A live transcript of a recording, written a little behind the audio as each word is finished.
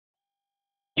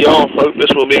Y'all hope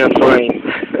this will be in frame.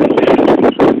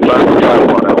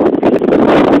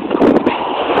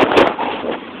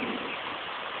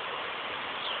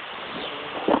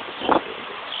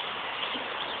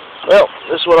 Well,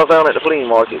 this is what I found at the flea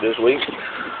market this week.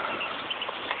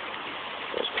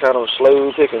 It's kind of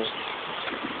slow pickings.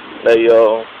 They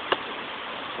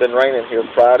been raining here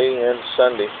Friday and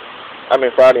Sunday. I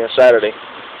mean Friday and Saturday.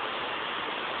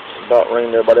 About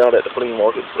rained everybody out at the flea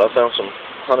market, but I found some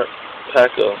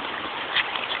 100-pack of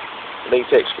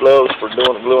latex gloves for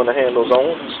gluing the handles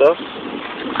on and stuff.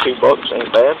 $2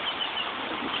 ain't bad,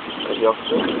 as y'all can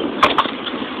see.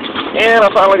 And I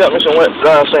finally got me some wet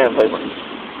dry sandpaper.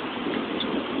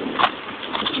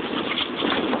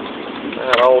 I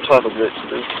had all type of grits,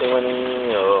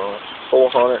 320,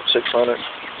 400, 600,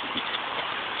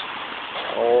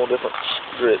 all different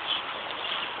grits.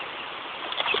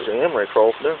 There's an emery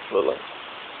crawl there, look like.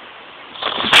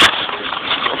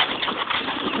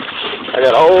 I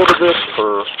got all the grits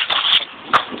for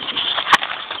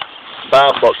 $5.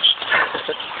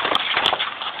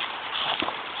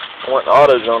 I went to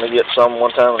AutoZone to get some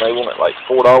one time, and they wanted like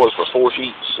 $4 for 4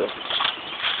 sheets. So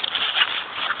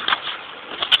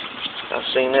I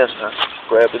seen this, and I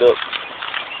grabbed it up.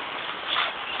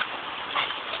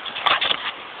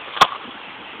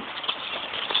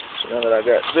 So now that I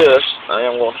got this, I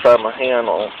am going to try my hand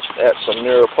at some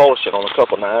mirror polishing on a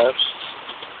couple knives,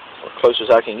 as close as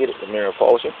I can get it to mirror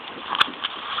polishing.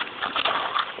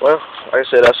 Well, like I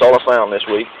said, that's all I found this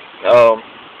week. I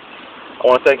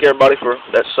want to thank everybody for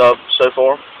that sub so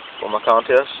far for my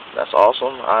contest. That's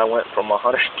awesome. I went from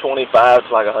 125 to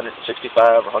like 165,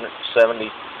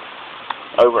 170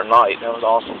 overnight. That was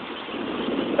awesome.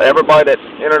 Everybody that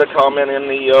entered a comment in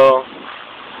the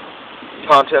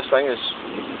contest thing is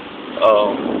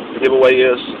the giveaway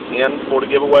is in for the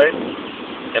giveaway.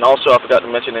 And also, I forgot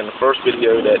to mention in the first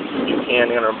video that you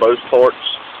can enter both parts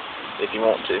if you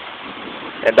want to.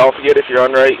 And don't forget, if you're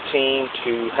under 18,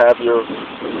 to have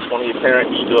one of your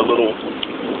parents do a little,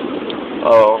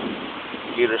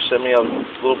 either send me a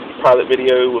little private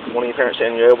video with one of your parents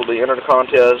saying you're able to enter the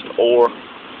contest, or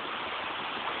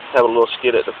have a little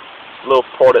skit at the little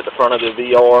part at the front of the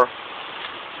VR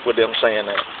with them saying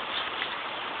that.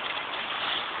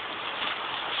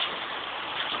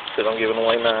 Because I'm giving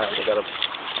away knives.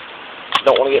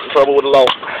 Don't want to get in trouble with the law.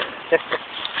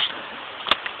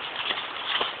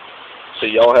 So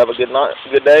y'all have a good night,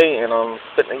 good day, and I'm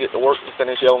fitting to get to work to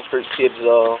finish Elm Street Kids.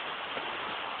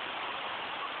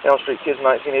 Elm Street Kids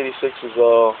 1986's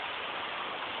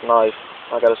knife.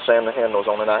 I got to sand the handles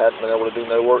on it. I hadn't been able to do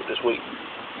no work this week,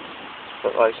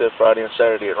 but like I said, Friday and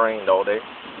Saturday it rained all day.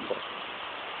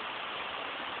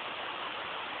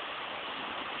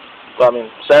 Well, I mean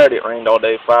Saturday it rained all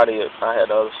day. Friday I had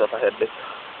other stuff I had to do.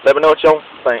 Let me know what y'all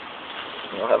think.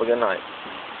 Y'all have a good night.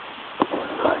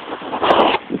 Bye.